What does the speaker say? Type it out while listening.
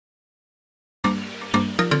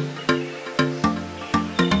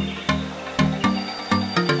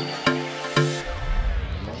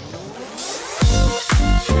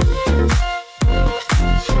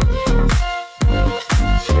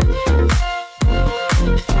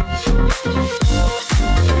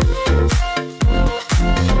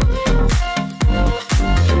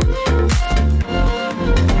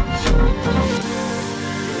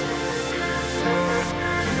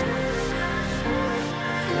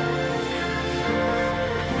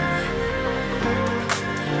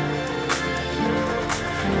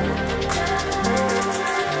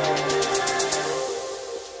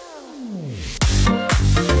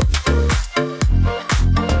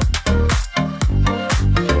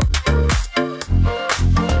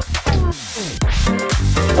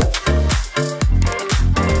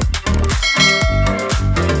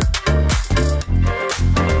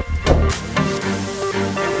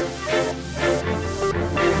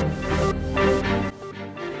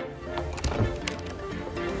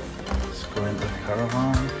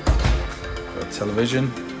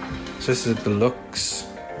television. So this is a deluxe.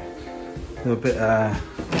 A little bit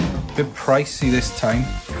pricey this time.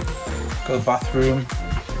 Got a bathroom.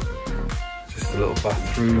 Just a little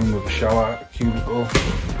bathroom with a shower, a cubicle,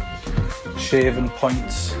 shaving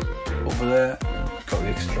points over there. Got the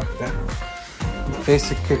extractor.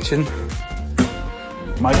 Basic kitchen.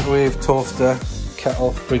 Microwave, toaster,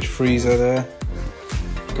 kettle, fridge, freezer there.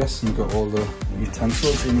 Guessing got all the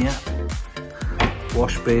utensils in here.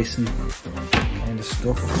 Wash basin kind of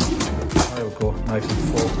stuff. There we go, knives and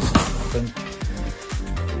forks.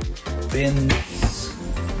 Bins,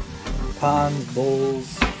 pan,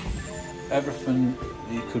 bowls, everything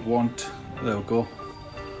you could want. There we go.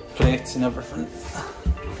 Plates and everything.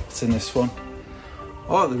 What's in this one?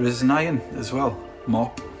 Oh, there is an iron as well.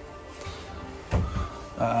 Mop.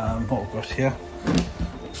 What we've got here?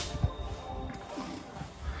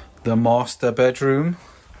 The master bedroom.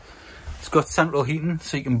 It's got central heating,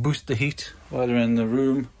 so you can boost the heat while you're in the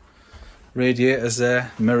room. Radiators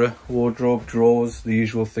there, mirror, wardrobe, drawers, the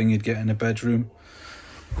usual thing you'd get in a bedroom.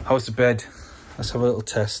 How's the bed? Let's have a little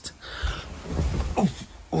test. Oh,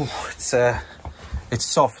 it's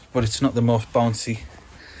soft, but it's not the most bouncy.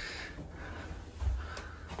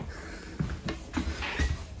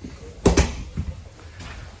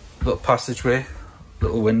 Little passageway,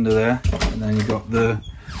 little window there, and then you got the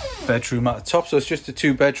bedroom at the top. So it's just a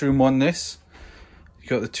 2-bedroom one. This you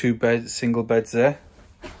got the 2 single beds there.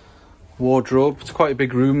 Wardrobe. It's quite a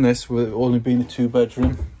big room this, with only being a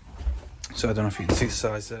 2-bedroom. So I don't know if you can see the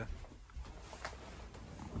size there.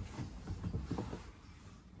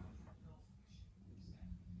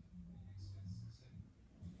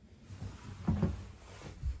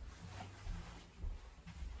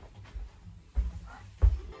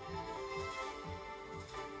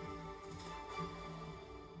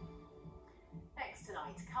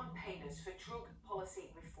 Campaigners for drug policy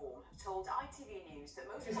reform have told ITV News that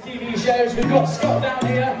most TV shows. We've got Scott down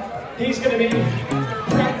here. He's going to be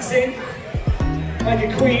prancing like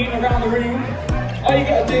a queen around the room. All you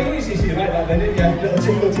got to do is, you see like that minute, yeah, little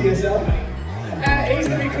tingle to yourself. He's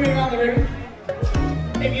going to be queen around the room.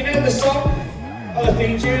 If you know the song or the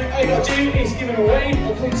theme tune, all you got to do is give him a wave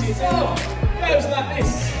or point to yourself. Goes like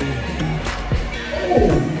this.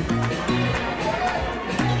 Oh.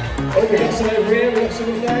 Oh, we got some over here, we got some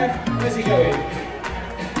over there. Where's he going?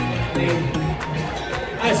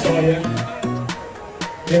 I saw you.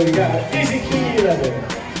 There we go. Is it key 11?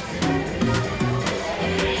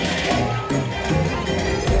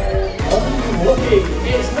 Oh, lucky.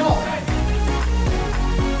 It's not.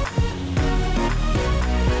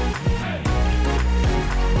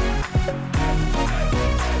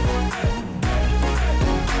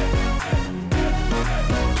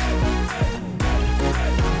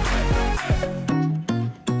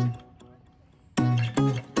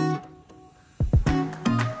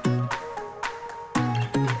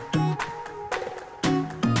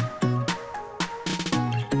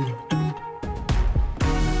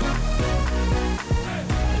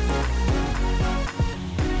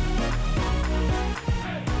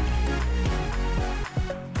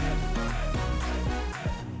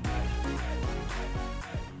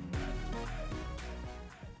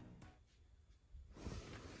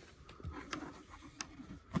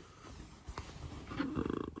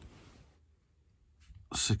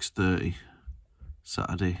 .30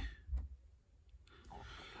 Saturday.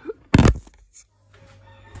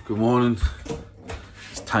 Good morning.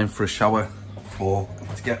 It's time for a shower to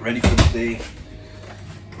get ready for the day.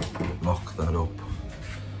 Lock that up.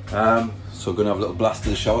 So we're gonna have a little blast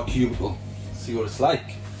of the shower cubicle. See what it's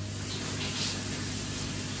like.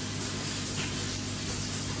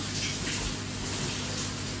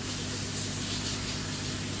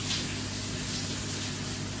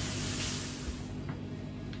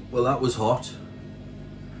 Well, that was hot.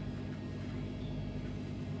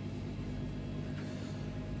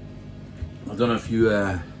 I don't know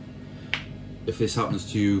if this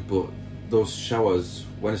happens to you, but those showers,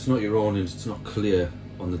 when it's not your own and it's not clear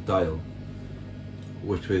on the dial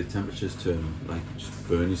which way the temperature's turning, like just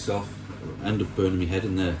burn yourself. I end up burning my head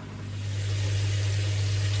in there.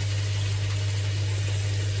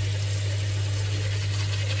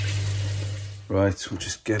 Right, we'll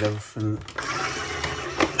just get everything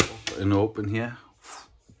open here.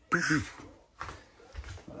 The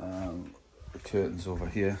curtains over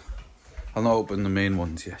here. I'll not open the main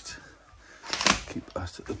ones yet. Keep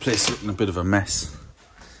that. The place looking a bit of a mess.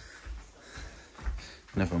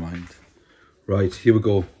 Never mind. Right, here we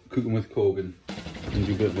go. Cooking with Kogan. And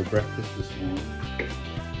do a bit of a breakfast this morning.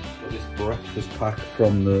 Got this breakfast pack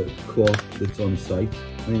from the co-op that's on site.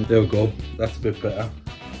 There we go. That's a bit better.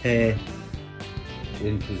 Hair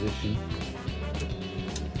in position.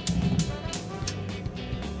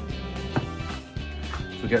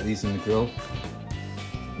 get these in the grill.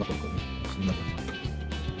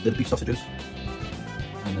 The beef sausages,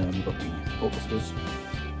 and then we've got the pork clusters.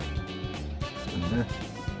 In there.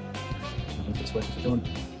 And put the square sausage on.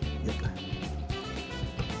 Yep.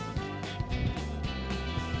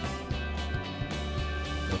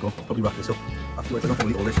 There we go. I'll probably wrap this up afterwards. I don't want to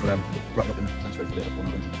eat all this, but wrap it up and transfer it to later.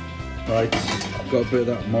 Right, I've got a bit of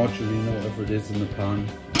that margarine or whatever it is in the pan.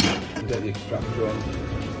 I'll get the extractor on.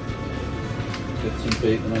 Get some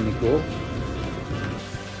bacon on the go.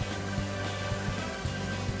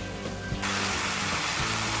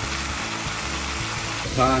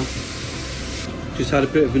 Pan. Just had a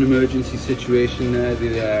bit of an emergency situation there.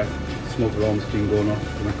 The smoke alarm's been going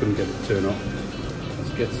off and I couldn't get it to turn off.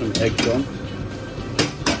 Let's get some eggs on.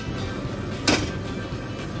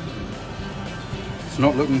 It's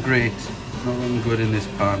not looking great. It's not looking good in this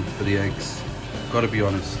pan for the eggs. Got to be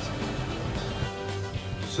honest.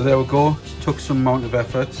 So there we go. It took some amount of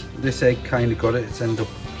effort. This egg kind of got it. It's ended up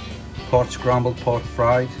part scrambled, part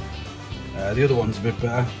fried. The other one's a bit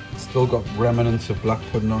better. It's still got remnants of black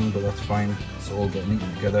pudding on, but that's fine. It's all getting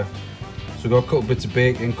eaten together. So we've got a couple bits of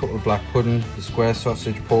bacon, a couple of black pudding, the square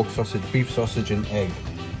sausage, pork sausage, beef sausage and egg.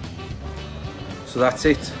 So that's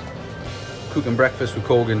it. Cooking breakfast with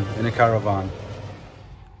Kogan in a caravan.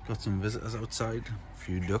 Got some visitors outside, a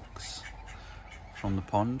few ducks from the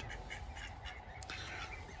pond.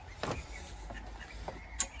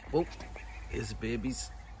 Oh, here's the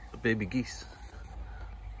babies, the baby geese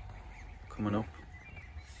coming up.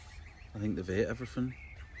 I think they've ate everything.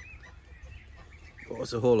 Oh,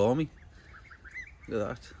 it's a whole army. Look at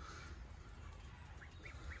that.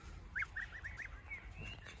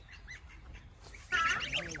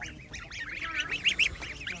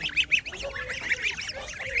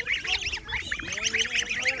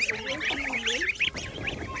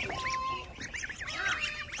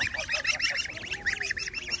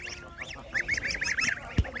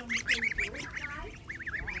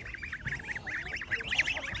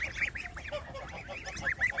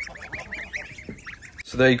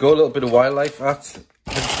 So there you go, a little bit of wildlife at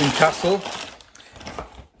Haggerston Castle.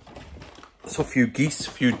 So a few geese,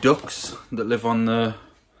 a few ducks that live on the,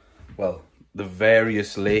 well, the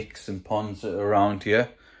various lakes and ponds that are around here.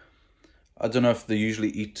 I don't know if they usually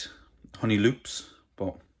eat honey loops,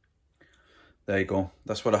 but there you go.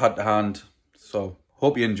 That's what I had to hand. So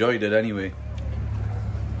hope you enjoyed it anyway.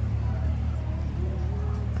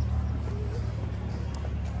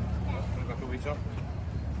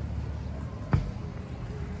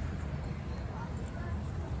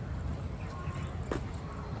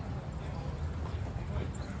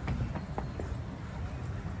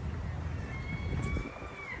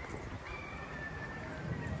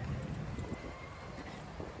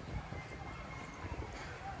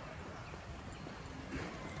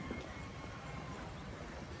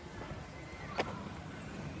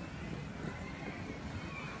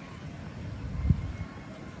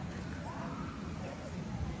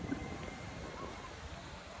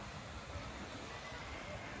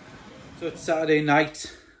 So it's Saturday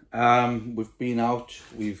night, we've been out,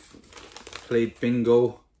 we've played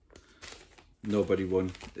bingo, nobody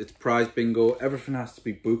won. It's prize bingo, everything has to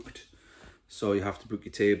be booked. So you have to book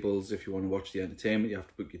your tables if you want to watch the entertainment, you have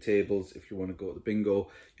to book your tables if you want to go to the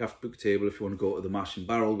bingo, you have to book a table if you want to go to the Mash and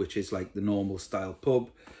Barrel, which is like the normal style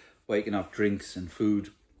pub, where you can have drinks and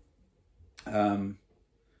food. Yeah,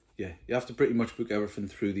 you have to pretty much book everything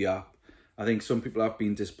through the app. I think some people have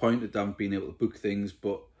been disappointed they haven't been able to book things,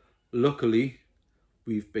 but luckily,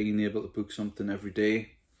 we've been able to book something every day,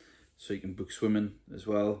 so you can book swimming as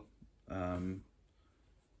well.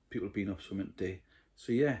 People have been up swimming today.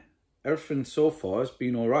 So yeah, everything so far has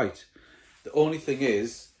been all right. The only thing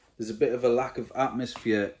is, there's a bit of a lack of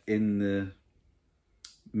atmosphere in the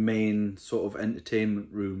main sort of entertainment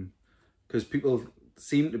room, because people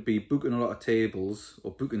seem to be booking a lot of tables,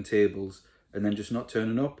 or booking tables, and then just not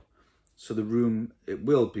turning up. So the room, it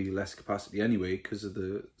will be less capacity anyway because of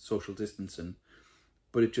the social distancing,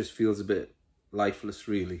 but it just feels a bit lifeless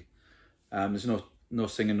really. There's no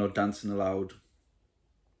singing, no dancing allowed.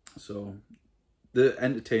 So the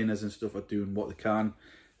entertainers and stuff are doing what they can.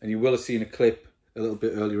 And you will have seen a clip a little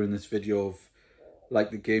bit earlier in this video of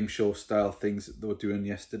like the game show style things that they were doing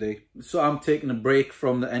yesterday. So I'm taking a break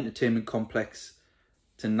from the entertainment complex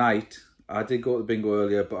tonight. I did go to the bingo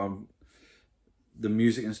earlier, but the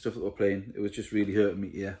music and stuff that we're playing, it was just really hurting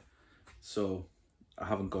me ear. So I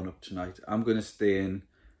haven't gone up tonight. I'm going to stay in.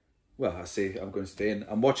 Well, I say I'm going to stay in.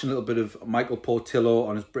 I'm watching a little bit of Michael Portillo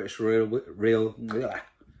on his British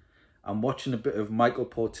I'm watching a bit of Michael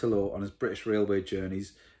Portillo on his British Railway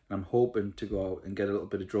journeys. And I'm hoping to go out and get a little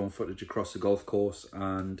bit of drone footage across the golf course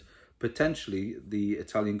and potentially the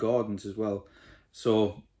Italian gardens as well.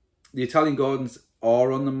 So the Italian gardens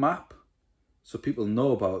are on the map, so people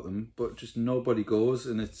know about them, but just nobody goes,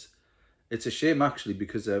 and it's a shame actually,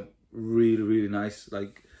 because they're really, really nice,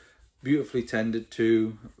 like beautifully tended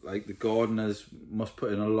to. Like the gardeners must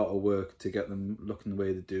put in a lot of work to get them looking the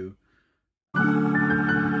way they do.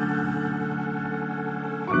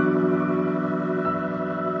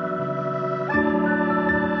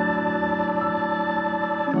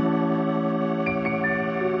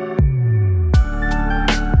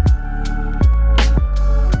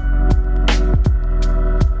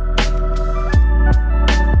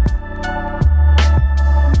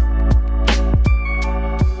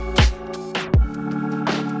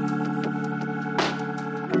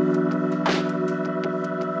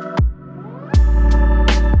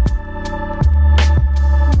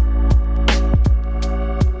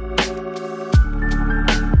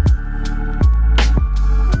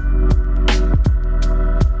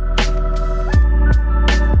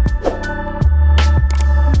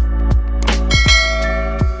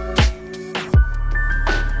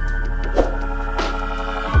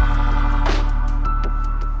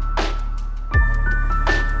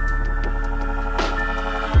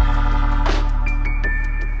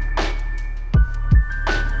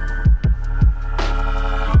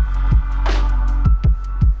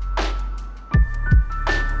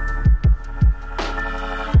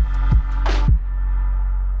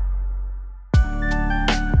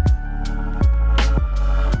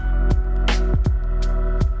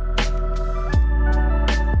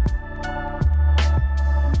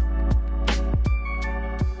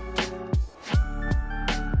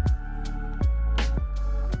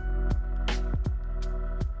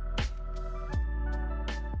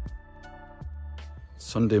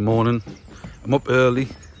 Sunday morning, I'm up early.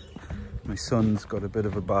 My son's got a bit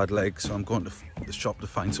of a bad leg, so I'm going to the shop to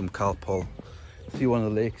find some Calpol. See one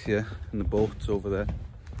of the lakes here, and the boats over there.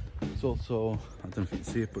 There's also, I don't know if you can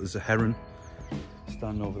see it, but there's a heron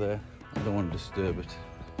standing over there. I don't want to disturb it,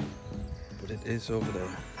 but it is over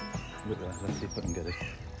there. Look there, let's see if I can get it.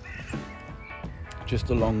 Just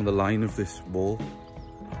along the line of this wall,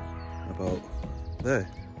 about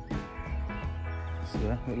there. So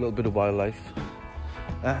a little bit of wildlife.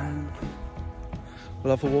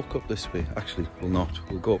 We'll have a walk up this way. Actually, we'll not.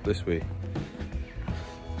 We'll go up this way.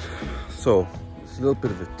 So, it's a little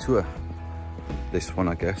bit of a tour, this one,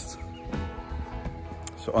 I guess.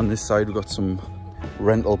 So on this side, we've got some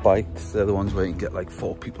rental bikes. They're the ones where you can get like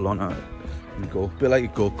 4 people on it and go. A bit like a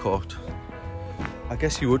go-kart. I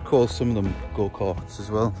guess you would call some of them go-karts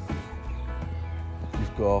as well.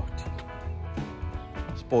 You've got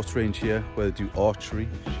a sports range here where they do archery,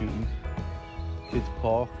 shooting. Kids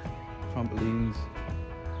park, trampolines.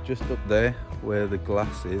 Just up there where the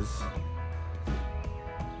glass is,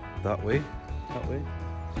 that way,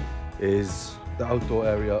 is the outdoor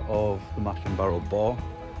area of the Mash and Barrel bar.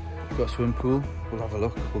 We've got a swim pool. We'll have a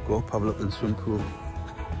look. We'll go up, have a look in the swim pool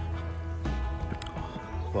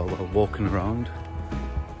while we're walking around.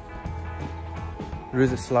 There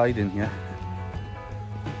is a slide in here.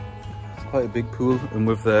 It's quite a big pool, and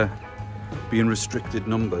with there being restricted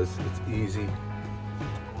numbers, it's easy.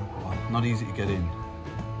 Not easy to get in,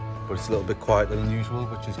 but it's a little bit quieter than usual,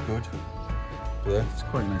 which is good. But yeah, it's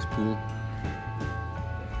quite a nice pool.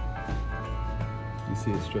 You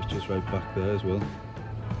see it stretches right back there as well.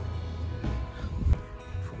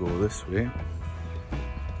 If we go this way,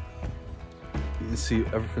 you can see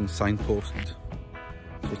everything's signposted,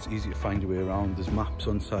 so it's easy to find your way around. There's maps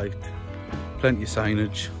on site, plenty of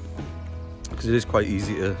signage, because it is quite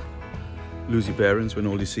easy to lose your bearings when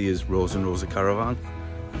all you see is rows and rows of caravan.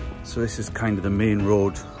 So this is kind of the main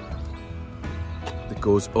road that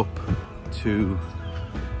goes up to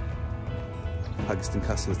Haggerston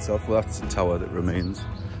Castle itself. Well, that's the tower that remains.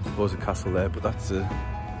 There was a castle there, but that's a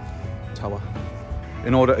tower.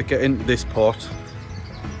 In order to get into this part,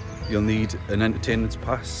 you'll need an entertainment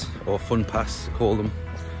pass, or fun pass to call them.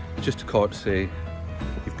 Just a card to say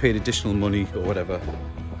you've paid additional money or whatever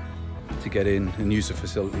to get in and use the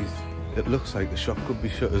facilities. It looks like the shop could be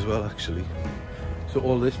shut as well, actually. So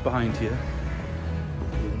all this behind here,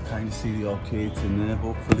 you can kind of see the arcades in there,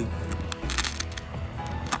 hopefully.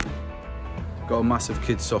 Got a massive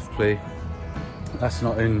kids soft play. That's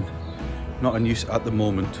not in use at the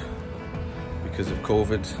moment because of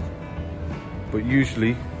COVID. But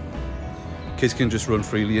usually, kids can just run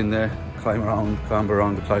freely in there, climb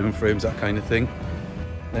around the climbing frames, that kind of thing.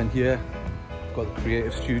 Then here, got the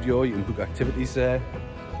creative studio. You can book activities there.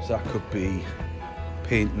 So that could be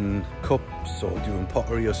painting cups or doing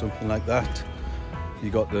pottery or something like that. You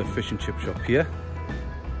got the fish and chip shop here.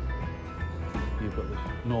 you've got this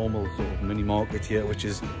normal sort of mini market here, which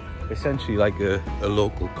is essentially like a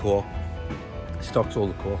local co-op. It stocks all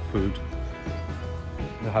the co-op food.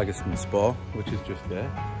 The Haggerston Spa, which is just there.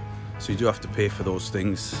 So you do have to pay for those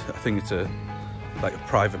things. I think it's like a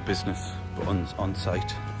private business, but on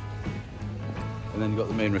site. And then you've got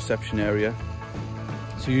the main reception area.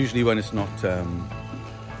 So usually when it's not,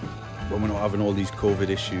 when we're not having all these COVID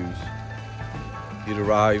issues, you'd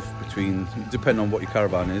arrive between, depending on what your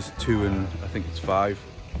caravan is, 2 and I think it's 5.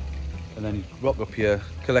 And then you rock up here,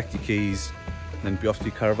 collect your keys, and then be off to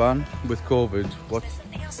your caravan. With COVID,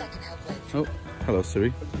 oh, hello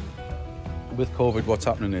Siri. With COVID, what's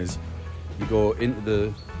happening is you go into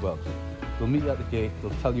the, well, they'll meet you at the gate,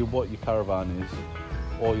 they'll tell you what your caravan is,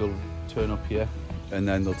 or you'll turn up here and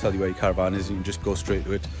then they'll tell you where your caravan is and you can just go straight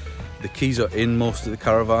to it. The keys are in most of the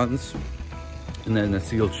caravans and then they're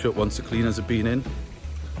sealed shut once the cleaners have been in.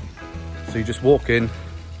 So you just walk in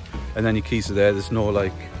and then your keys are there. There's no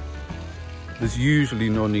like, there's usually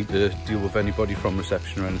no need to deal with anybody from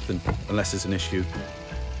reception or anything unless there's an issue.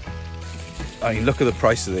 I mean, look at the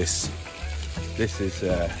price of this. This is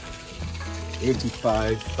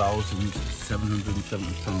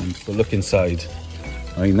 £85,770, but look inside.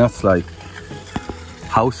 I mean, that's like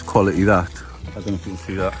house quality, that. I don't know if you can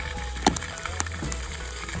see that.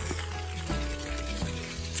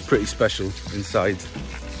 It's pretty special inside.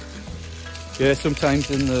 Yeah, sometimes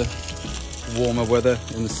in the warmer weather,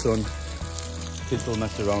 in the sun, kids will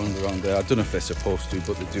mess around there. I don't know if they're supposed to,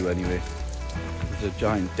 but they do anyway. There's a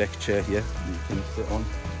giant deck chair here that you can sit on,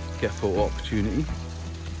 get a photo opportunity.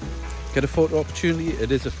 Get a photo opportunity?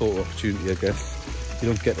 It is a photo opportunity, I guess. You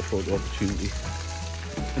don't get a photo opportunity.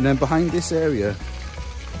 And then behind this area,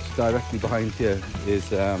 directly behind here,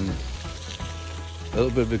 is a little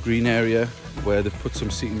bit of a green area where they've put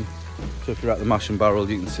some seating. So if you're at the Mash and Barrel,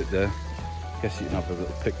 you can sit there. I guess you can have a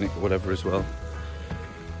little picnic or whatever as well.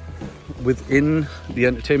 Within the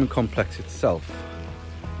entertainment complex itself,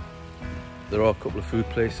 there are a couple of food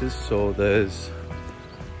places. So there's,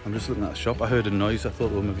 I'm just looking at the shop. I heard a noise. I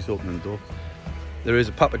thought, well, maybe he's opening the door. There is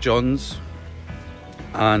a Papa John's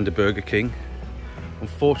and a Burger King.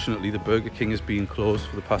 Unfortunately, the Burger King has been closed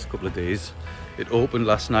for the past couple of days. It opened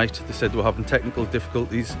last night. They said they were having technical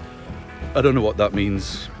difficulties. I don't know what that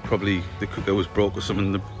means. Probably the cooker was broke or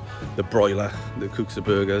something, the broiler that cooks the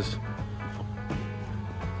burgers.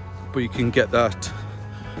 But you can get that.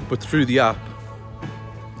 But through the app,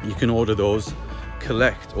 you can order those,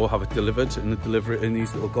 collect or have it delivered, and they deliver it in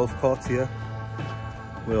these little golf carts here.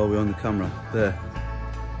 Where are we on the camera? There.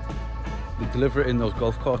 They deliver it in those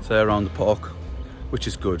golf carts there around the park, which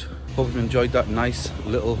is good. Hope you've enjoyed that nice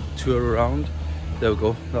little tour around. There we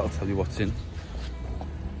go, that'll tell you what's in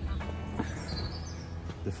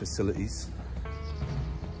the facilities.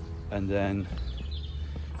 And then,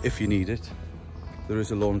 if you need it, there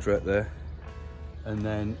is a laundrette there. And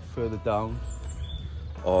then further down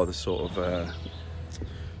are the sort of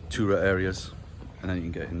tour areas, and then you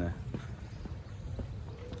can get in there.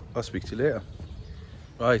 I'll speak to you later.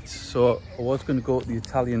 Right, so I was going to go to the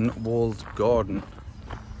Italian walled garden,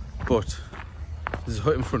 but there's a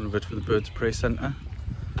hut in front of it for the Birds of Prey Centre,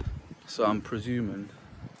 so I'm presuming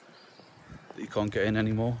that you can't get in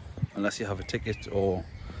anymore unless you have a ticket, or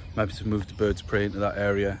maybe to move the Birds of Prey into that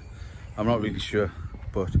area. I'm not really sure,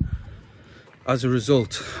 but as a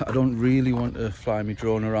result, I don't really want to fly my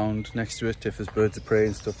drone around next to it. If there's birds of prey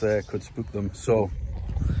and stuff there, it could spook them. So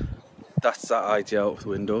that's that idea out of the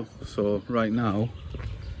window. So right now,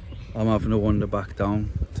 I'm having a wander back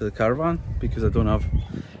down to the caravan because I don't have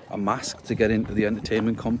a mask to get into the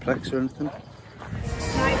entertainment complex or anything.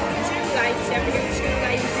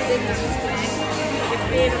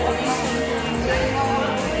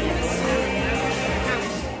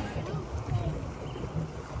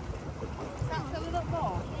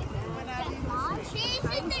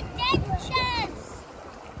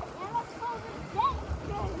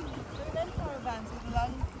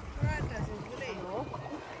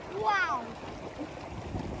 Wow!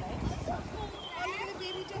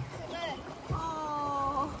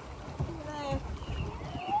 Oh,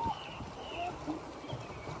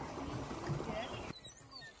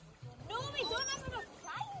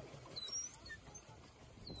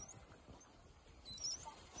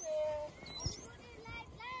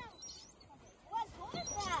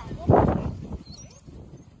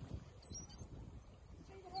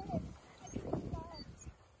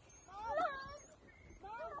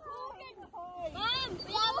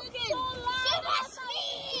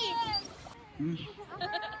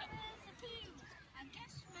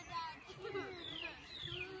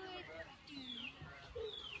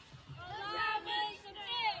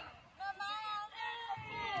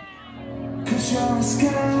 'Cause you're a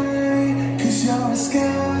sky, 'cause you're a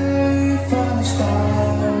sky full of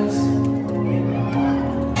stars.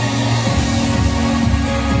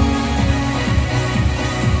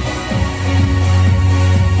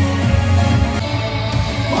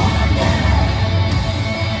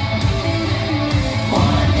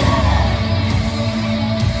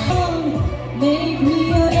 Make me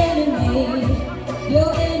your enemy,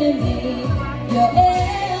 your enemy, your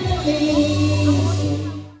enemy.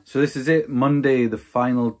 So this is it, Monday, the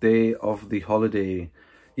final day of the holiday.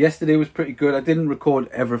 Yesterday was pretty good. I didn't record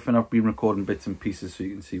everything. I've been recording bits and pieces so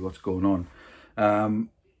you can see what's going on.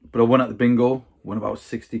 But I won at the bingo, won about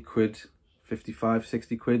 60 quid, 55,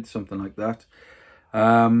 60 quid, something like that.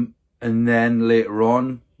 And then later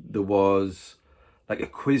on, there was like a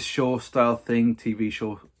quiz show style thing, TV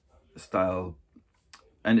show style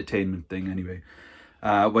entertainment thing anyway,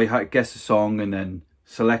 where you had to guess a song and then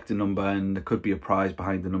select a number and there could be a prize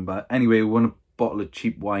behind the number. Anyway, we won a bottle of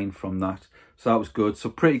cheap wine from that, so that was good. So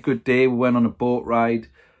pretty good day. We went on a boat ride.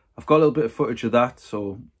 I've got a little bit of footage of that,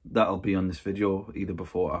 so that'll be on this video either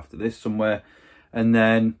before or after this somewhere. And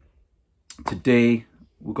then today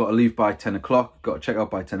we've got to leave by 10 o'clock, got to check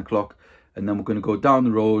out by 10 o'clock, and then we're going to go down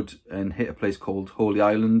the road and hit a place called Holy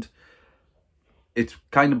Island. It's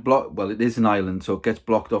kind of blocked, well, it is an island, so it gets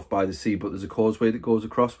blocked off by the sea, but there's a causeway that goes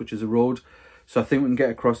across, which is a road. So I think we can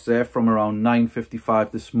get across there from around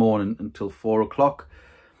 9:55 this morning until 4 o'clock.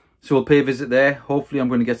 So we'll pay a visit there. Hopefully I'm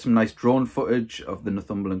going to get some nice drone footage of the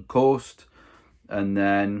Northumberland coast. And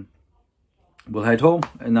then we'll head home,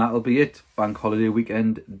 and that'll be it. Bank holiday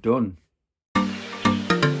weekend done.